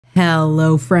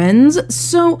Hello friends!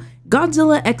 So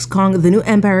Godzilla X Kong The New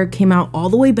Empire came out all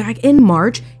the way back in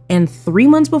March, and 3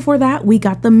 months before that we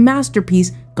got the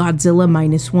masterpiece Godzilla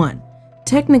Minus One.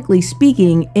 Technically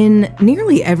speaking, in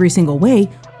nearly every single way,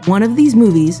 one of these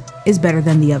movies is better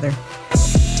than the other.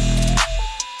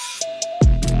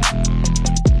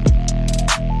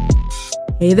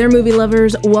 Hey there movie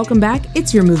lovers, welcome back.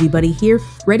 It's your movie buddy here,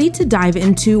 ready to dive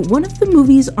into one of the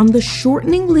movies on the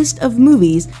shortening list of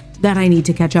movies that I need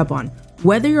to catch up on.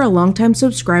 Whether you're a longtime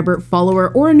subscriber, follower,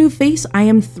 or a new face, I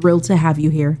am thrilled to have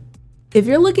you here. If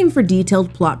you're looking for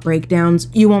detailed plot breakdowns,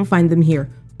 you won't find them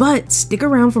here, but stick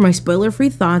around for my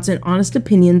spoiler-free thoughts and honest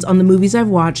opinions on the movies I've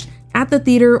watched at the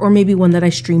theater or maybe one that I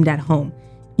streamed at home.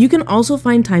 You can also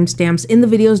find timestamps in the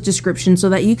video's description so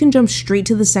that you can jump straight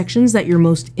to the sections that you're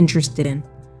most interested in.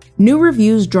 New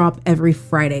reviews drop every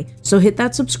Friday, so hit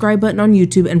that subscribe button on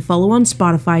YouTube and follow on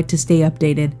Spotify to stay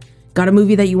updated. Got a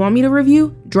movie that you want me to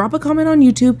review? Drop a comment on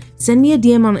YouTube, send me a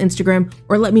DM on Instagram,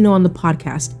 or let me know on the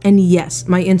podcast. And yes,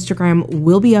 my Instagram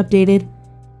will be updated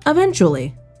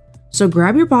eventually. So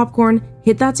grab your popcorn,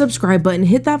 hit that subscribe button,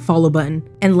 hit that follow button,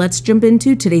 and let's jump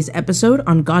into today's episode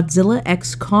on Godzilla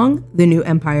X Kong The New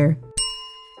Empire.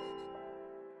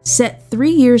 Set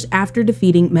 3 years after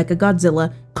defeating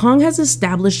Mechagodzilla, Kong has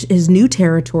established his new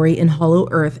territory in Hollow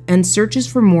Earth and searches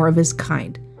for more of his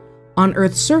kind. On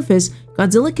Earth's surface,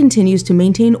 Godzilla continues to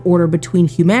maintain order between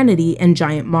humanity and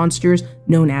giant monsters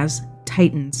known as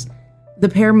Titans. The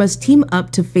pair must team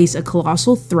up to face a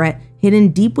colossal threat hidden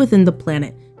deep within the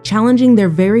planet, challenging their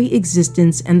very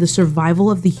existence and the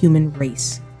survival of the human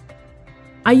race.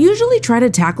 I usually try to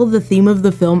tackle the theme of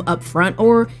the film up front,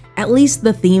 or at least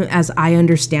the theme as I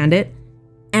understand it,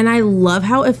 and I love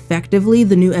how effectively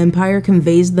The New Empire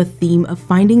conveys the theme of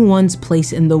finding one's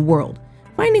place in the world,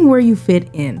 finding where you fit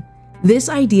in. This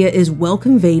idea is well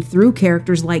conveyed through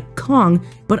characters like Kong,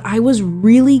 but I was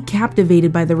really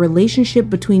captivated by the relationship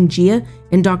between Jia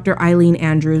and Dr. Eileen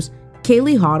Andrews,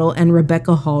 Kaylee Hoddle, and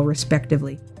Rebecca Hall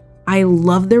respectively. I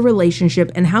love their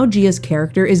relationship and how Jia's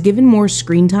character is given more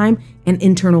screen time and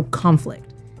internal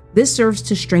conflict. This serves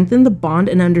to strengthen the bond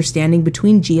and understanding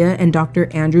between Jia and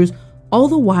Dr. Andrews, all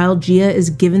the while Jia is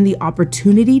given the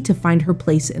opportunity to find her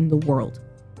place in the world.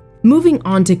 Moving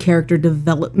on to character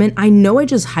development, I know I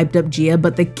just hyped up Jia,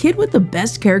 but the kid with the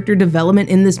best character development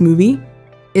in this movie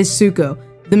is Zuko,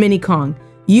 the mini Kong.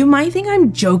 You might think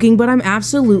I'm joking, but I'm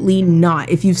absolutely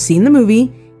not. If you've seen the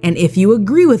movie, and if you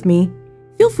agree with me,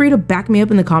 feel free to back me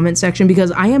up in the comment section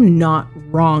because I am not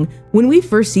wrong. When we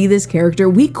first see this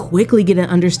character, we quickly get an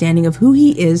understanding of who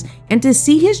he is, and to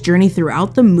see his journey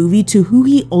throughout the movie to who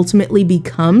he ultimately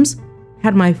becomes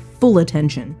had my full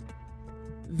attention.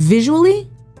 Visually,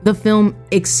 the film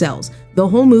excels. The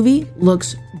whole movie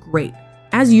looks great.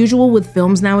 As usual with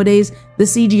films nowadays, the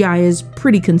CGI is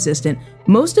pretty consistent.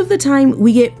 Most of the time,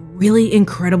 we get really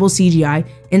incredible CGI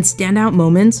and standout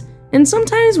moments, and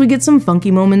sometimes we get some funky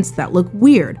moments that look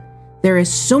weird. There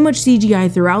is so much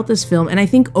CGI throughout this film, and I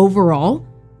think overall,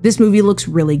 this movie looks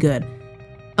really good.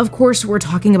 Of course, we're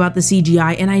talking about the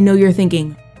CGI, and I know you're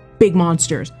thinking, big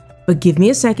monsters, but give me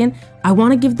a second. I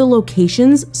want to give the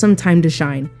locations some time to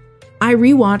shine. I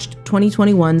rewatched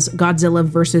 2021's Godzilla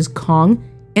vs. Kong,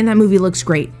 and that movie looks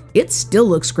great. It still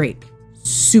looks great.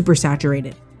 Super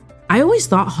saturated. I always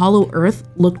thought Hollow Earth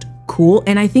looked cool,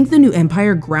 and I think The New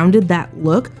Empire grounded that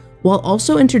look while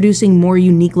also introducing more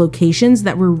unique locations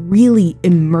that were really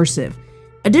immersive.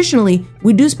 Additionally,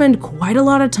 we do spend quite a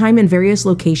lot of time in various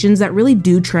locations that really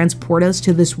do transport us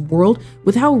to this world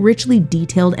with how richly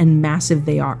detailed and massive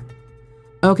they are.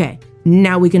 Okay,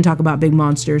 now we can talk about big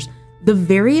monsters. The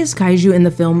various kaiju in the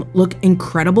film look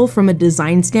incredible from a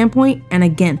design standpoint, and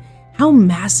again, how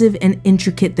massive and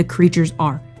intricate the creatures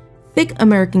are. Thick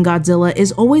American Godzilla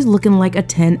is always looking like a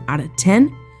 10 out of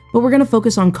 10, but we're gonna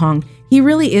focus on Kong. He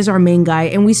really is our main guy,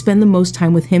 and we spend the most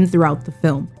time with him throughout the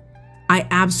film. I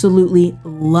absolutely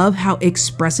love how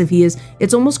expressive he is.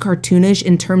 It's almost cartoonish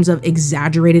in terms of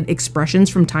exaggerated expressions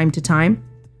from time to time,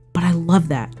 but I love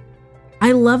that.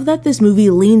 I love that this movie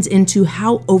leans into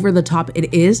how over the top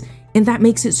it is, and that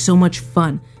makes it so much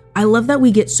fun. I love that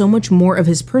we get so much more of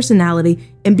his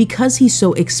personality, and because he's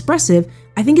so expressive,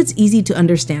 I think it's easy to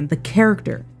understand the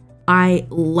character. I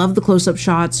love the close-up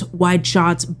shots, wide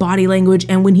shots, body language,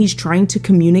 and when he's trying to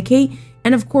communicate,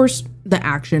 and of course, the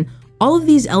action. All of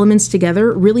these elements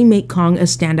together really make Kong a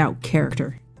standout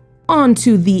character. On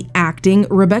to the acting.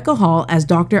 Rebecca Hall as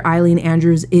Dr. Eileen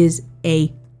Andrews is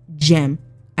a gem.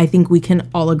 I think we can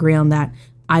all agree on that.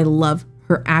 I love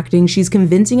her acting. She's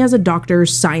convincing as a doctor,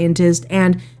 scientist,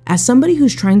 and as somebody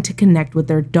who's trying to connect with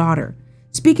their daughter.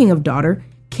 Speaking of daughter,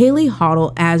 Kaylee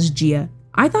Hoddle as Jia.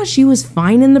 I thought she was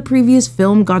fine in the previous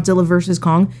film, Godzilla vs.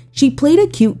 Kong. She played a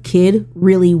cute kid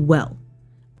really well.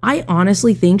 I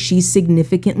honestly think she's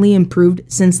significantly improved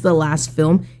since the last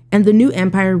film, and the new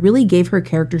Empire really gave her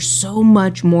character so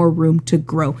much more room to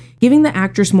grow, giving the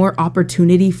actress more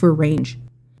opportunity for range.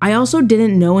 I also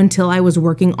didn't know until I was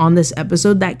working on this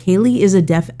episode that Kaylee is a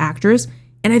deaf actress,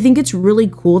 and I think it's really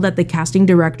cool that the casting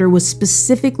director was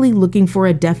specifically looking for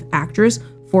a deaf actress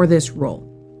for this role.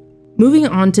 Moving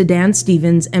on to Dan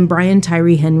Stevens and Brian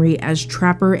Tyree Henry as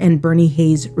Trapper and Bernie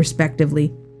Hayes,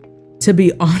 respectively. To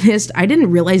be honest, I didn't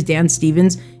realize Dan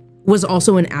Stevens was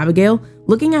also in Abigail.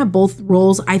 Looking at both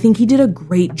roles, I think he did a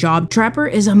great job. Trapper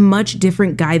is a much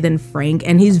different guy than Frank,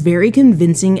 and he's very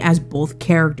convincing as both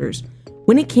characters.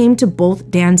 When it came to both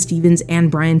Dan Stevens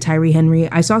and Brian Tyree Henry,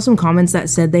 I saw some comments that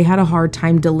said they had a hard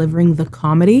time delivering the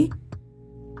comedy.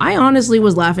 I honestly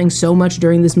was laughing so much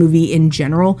during this movie in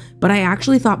general, but I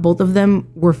actually thought both of them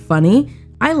were funny.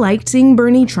 I liked seeing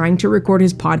Bernie trying to record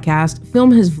his podcast,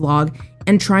 film his vlog,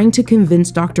 and trying to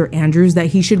convince Dr. Andrews that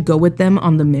he should go with them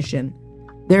on the mission.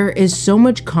 There is so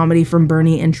much comedy from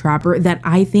Bernie and Trapper that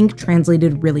I think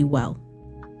translated really well.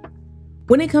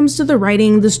 When it comes to the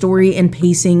writing, the story, and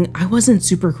pacing, I wasn't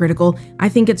super critical. I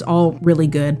think it's all really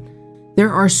good.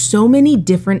 There are so many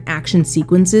different action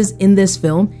sequences in this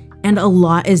film, and a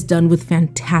lot is done with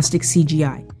fantastic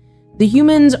CGI. The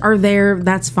humans are there,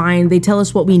 that's fine, they tell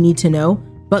us what we need to know,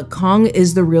 but Kong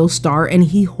is the real star and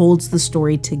he holds the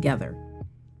story together.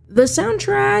 The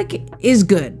soundtrack is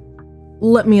good.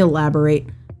 Let me elaborate.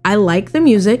 I like the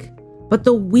music, but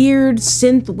the weird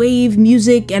synthwave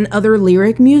music and other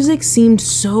lyric music seemed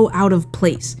so out of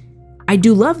place. I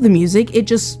do love the music, it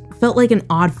just felt like an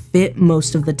odd fit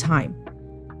most of the time.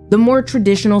 The more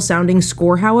traditional sounding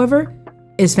score, however,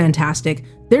 is fantastic.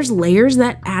 There's layers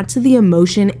that add to the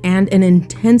emotion and an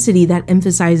intensity that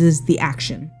emphasizes the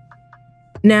action.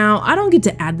 Now, I don't get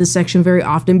to add this section very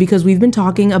often because we've been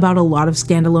talking about a lot of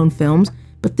standalone films,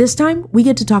 but this time we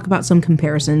get to talk about some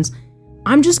comparisons.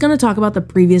 I'm just going to talk about the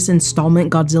previous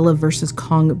installment, Godzilla vs.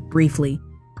 Kong, briefly.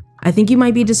 I think you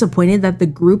might be disappointed that the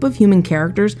group of human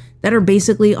characters that are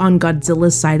basically on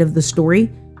Godzilla's side of the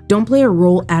story don't play a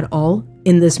role at all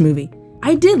in this movie.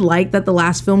 I did like that the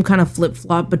last film kind of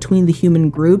flip-flopped between the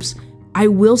human groups. I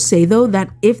will say though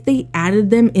that if they added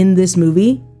them in this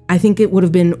movie, I think it would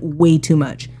have been way too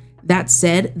much. That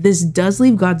said, this does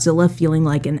leave Godzilla feeling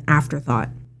like an afterthought.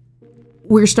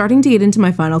 We're starting to get into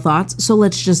my final thoughts, so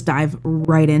let's just dive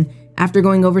right in. After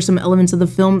going over some elements of the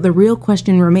film, the real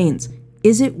question remains,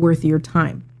 is it worth your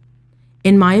time?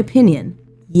 In my opinion,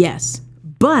 yes.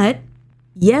 But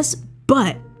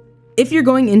if you're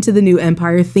going into the new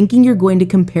Empire thinking you're going to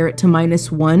compare it to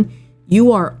 -1,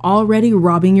 you are already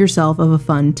robbing yourself of a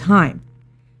fun time.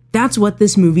 That's what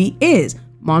this movie is.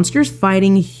 Monsters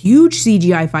fighting, huge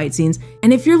CGI fight scenes,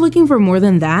 and if you're looking for more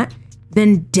than that,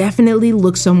 then definitely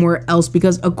look somewhere else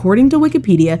because according to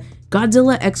Wikipedia,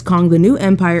 GodzillaXKong The New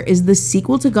Empire is the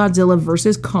sequel to Godzilla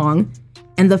vs. Kong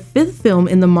and the 5th film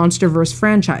in the MonsterVerse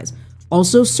franchise,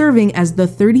 also serving as the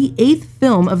 38th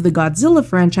film of the Godzilla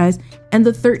franchise and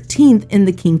the 13th in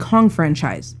the King Kong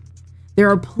franchise. There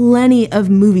are plenty of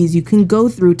movies you can go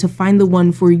through to find the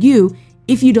one for you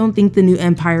if you don't think The New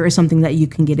Empire is something that you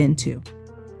can get into.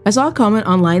 I saw a comment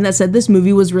online that said this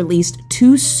movie was released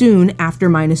too soon after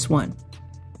 -1.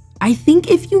 I think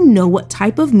if you know what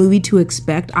type of movie to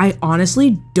expect, I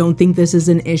honestly don't think this is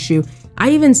an issue.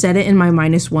 I even said it in my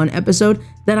 -1 episode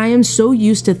that I am so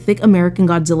used to thick American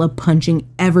Godzilla punching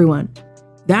everyone.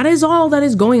 That is all that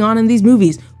is going on in these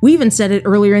movies. We even said it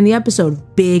earlier in the episode,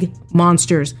 big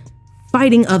monsters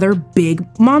fighting other big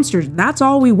monsters. That's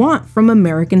all we want from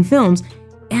American films,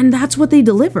 and that's what they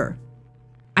deliver.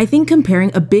 I think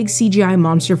comparing a big CGI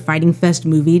monster fighting fest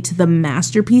movie to the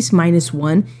masterpiece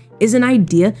 -1 is an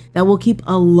idea that will keep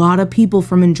a lot of people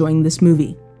from enjoying this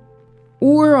movie.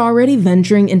 We're already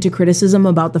venturing into criticism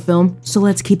about the film, so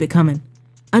let's keep it coming.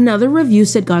 Another review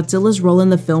said Godzilla's role in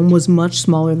the film was much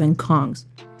smaller than Kong's.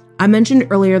 I mentioned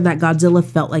earlier that Godzilla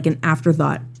felt like an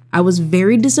afterthought. I was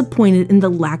very disappointed in the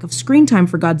lack of screen time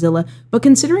for Godzilla, but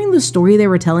considering the story they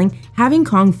were telling, having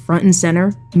Kong front and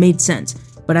center made sense.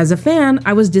 But as a fan,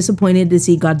 I was disappointed to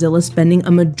see Godzilla spending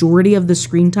a majority of the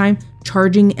screen time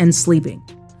charging and sleeping.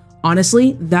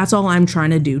 Honestly, that's all I'm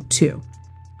trying to do too.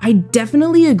 I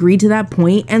definitely agree to that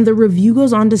point, and the review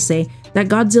goes on to say that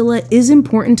Godzilla is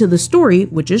important to the story,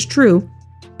 which is true,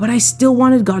 but I still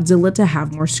wanted Godzilla to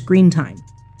have more screen time.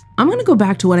 I'm gonna go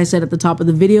back to what I said at the top of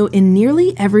the video. In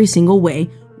nearly every single way,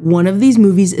 one of these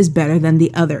movies is better than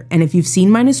the other, and if you've seen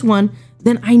 -1,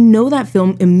 then I know that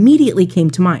film immediately came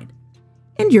to mind.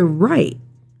 And you're right.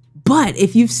 But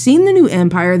if you've seen the new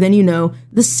Empire, then you know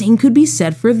the same could be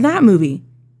said for that movie.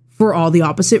 For all the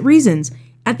opposite reasons.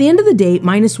 At the end of the day,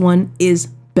 -1 is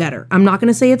better. I'm not going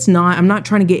to say it's not. I'm not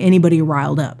trying to get anybody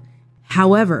riled up.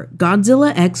 However,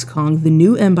 Godzilla X Kong, The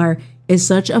New Empire, is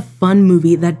such a fun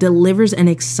movie that delivers an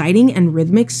exciting and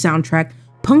rhythmic soundtrack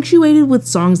punctuated with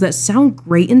songs that sound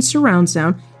great in surround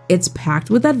sound. It's packed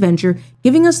with adventure,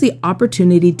 giving us the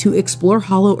opportunity to explore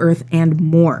Hollow Earth and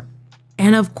more.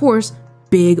 And of course,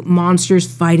 big monsters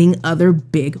fighting other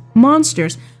big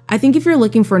monsters. I think if you're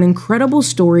looking for an incredible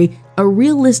story, a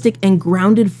realistic and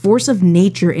grounded force of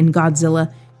nature in Godzilla,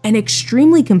 an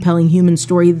extremely compelling human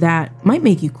story that might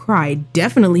make you cry,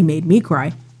 definitely made me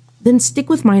cry, then stick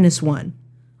with -1.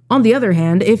 On the other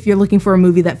hand, if you're looking for a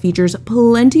movie that features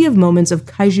plenty of moments of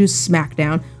kaiju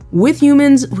smackdown with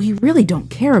humans we really don't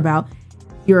care about,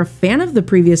 you're a fan of the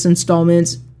previous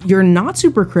installments, you're not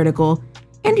super critical,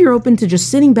 and you're open to just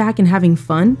sitting back and having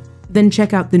fun, then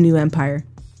check out The New Empire.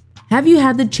 Have you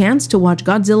had the chance to watch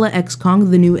Godzilla X Kong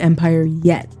The New Empire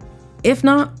yet? If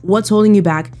not, what's holding you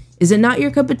back? Is it not your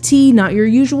cup of tea, not your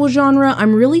usual genre?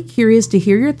 I'm really curious to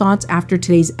hear your thoughts after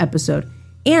today's episode.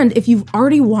 And if you've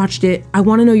already watched it, I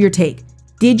want to know your take.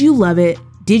 Did you love it?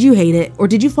 Did you hate it? Or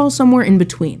did you fall somewhere in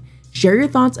between? Share your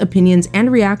thoughts, opinions,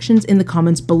 and reactions in the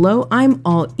comments below. I'm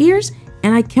all ears,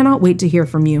 and I cannot wait to hear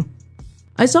from you.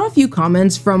 I saw a few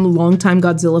comments from longtime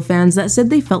Godzilla fans that said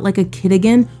they felt like a kid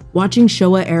again watching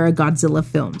Showa-era Godzilla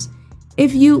films.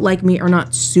 If you, like me, are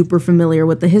not super familiar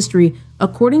with the history,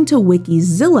 according to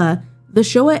Wikizilla, the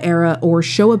Showa era or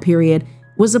Showa period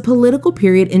was a political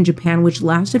period in Japan which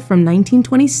lasted from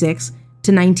 1926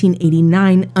 to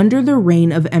 1989 under the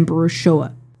reign of Emperor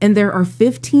Showa. And there are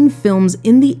 15 films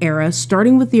in the era,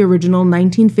 starting with the original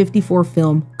 1954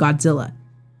 film Godzilla.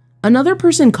 Another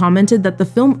person commented that the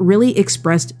film really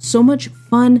expressed so much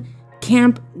fun,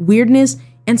 camp, weirdness,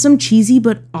 and some cheesy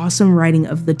but awesome writing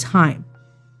of the time.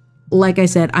 Like I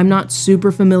said, I'm not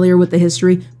super familiar with the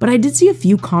history, but I did see a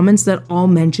few comments that all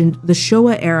mentioned the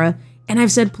Showa era, and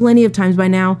I've said plenty of times by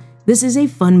now, this is a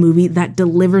fun movie that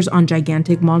delivers on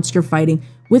gigantic monster fighting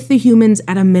with the humans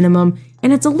at a minimum,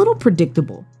 and it's a little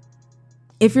predictable.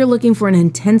 If you're looking for an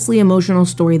intensely emotional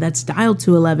story that's dialed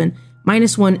to 11,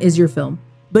 -1 is your film.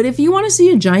 But if you want to see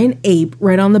a giant ape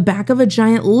right on the back of a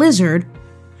giant lizard,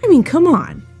 I mean, come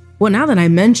on. Well, now that I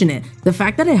mention it, the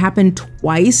fact that it happened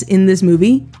twice in this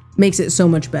movie makes it so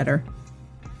much better.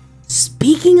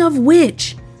 Speaking of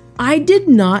which, I did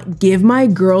not give my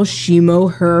girl Shimo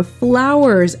her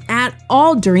flowers at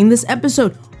all during this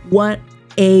episode. What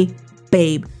a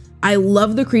babe. I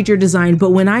love the creature design,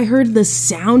 but when I heard the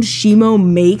sound Shimo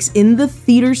makes in the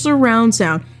theater surround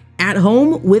sound, at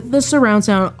home with the surround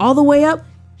sound all the way up,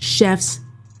 chef's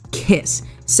kiss.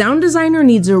 Sound designer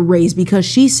needs a raise because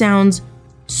she sounds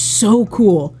so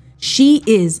cool. She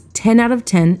is 10 out of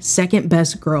 10 second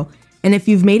best girl. And if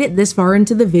you've made it this far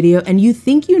into the video and you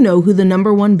think you know who the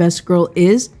 #1 best girl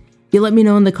is, you let me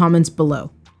know in the comments below.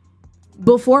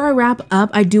 Before I wrap up,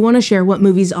 I do want to share what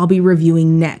movies I'll be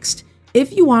reviewing next.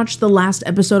 If you watched the last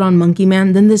episode on Monkey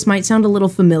Man, then this might sound a little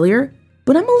familiar,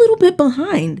 but I'm a little bit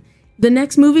behind. The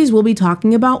next movies we'll be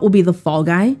talking about will be The Fall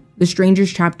Guy, The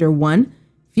Strangers Chapter 1,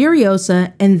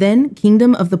 Furiosa, and then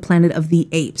Kingdom of the Planet of the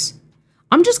Apes.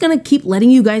 I'm just gonna keep letting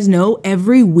you guys know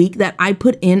every week that I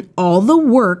put in all the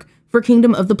work for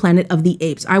Kingdom of the Planet of the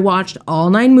Apes. I watched all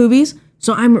 9 movies,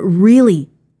 so I am really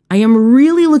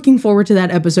looking forward to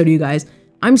that episode, you guys.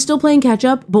 I'm still playing catch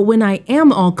up, but when I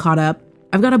am all caught up,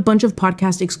 I've got a bunch of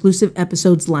podcast exclusive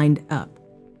episodes lined up.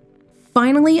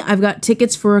 Finally, I've got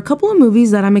tickets for a couple of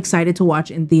movies that I'm excited to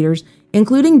watch in theaters,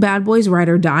 including Bad Boys Ride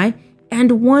or Die,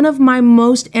 and one of my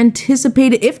most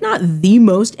anticipated, if not the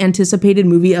most anticipated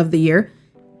movie of the year,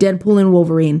 Deadpool and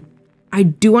Wolverine. I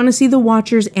do want to see The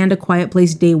Watchers and A Quiet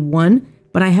Place Day 1,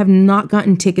 but I have not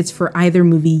gotten tickets for either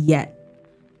movie yet.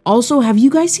 Also, have you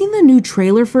guys seen the new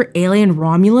trailer for Alien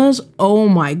Romulus? Oh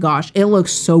my gosh, it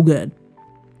looks so good.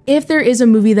 If there is a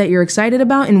movie that you're excited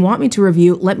about and want me to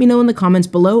review, let me know in the comments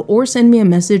below or send me a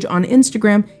message on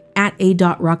Instagram at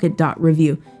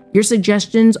A.Rocket.Review. Your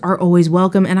suggestions are always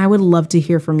welcome and I would love to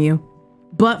hear from you.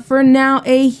 But for now,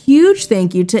 a huge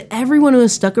thank you to everyone who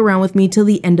has stuck around with me till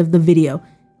the end of the video.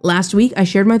 Last week, I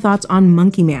shared my thoughts on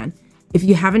Monkey Man. If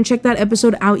you haven't checked that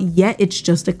episode out yet, it's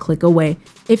just a click away.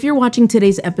 If you're watching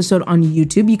today's episode on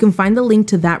YouTube, you can find the link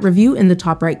to that review in the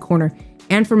top right corner.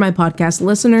 And for my podcast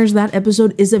listeners, that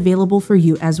episode is available for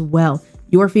you as well.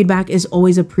 Your feedback is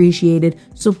always appreciated,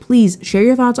 so please share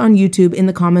your thoughts on YouTube in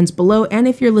the comments below, and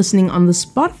if you're listening on the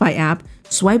Spotify app,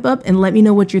 swipe up and let me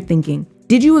know what you're thinking.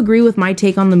 Did you agree with my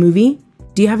take on the movie?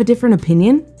 Do you have a different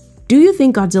opinion? Do you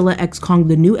think Godzilla X Kong: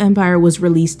 The New Empire was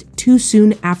released too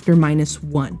soon after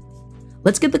 -1?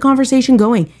 Let's get the conversation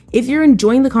going. If you're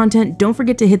enjoying the content, don't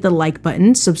forget to hit the like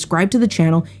button, subscribe to the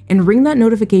channel, and ring that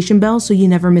notification bell so you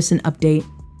never miss an update.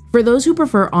 For those who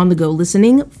prefer on-the-go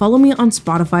listening, follow me on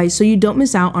Spotify so you don't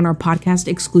miss out on our podcast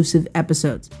exclusive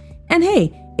episodes. And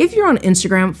hey, if you're on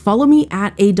Instagram, follow me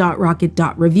at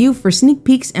A.Rocket.Review for sneak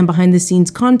peeks and behind the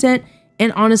scenes content.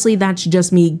 And honestly, that's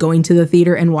just me going to the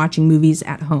theater and watching movies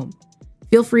at home.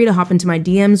 Feel free to hop into my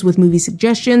DMs with movie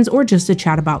suggestions or just to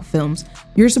chat about films.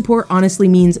 Your support honestly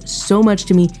means so much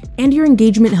to me, and your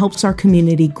engagement helps our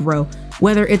community grow.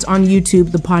 Whether it's on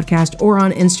YouTube, the podcast, or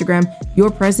on Instagram, your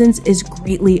presence is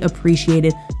greatly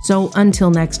appreciated. So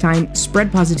until next time,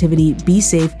 spread positivity, be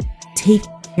safe, take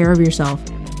care of yourself,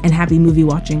 and happy movie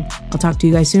watching. I'll talk to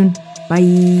you guys soon.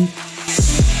 Bye.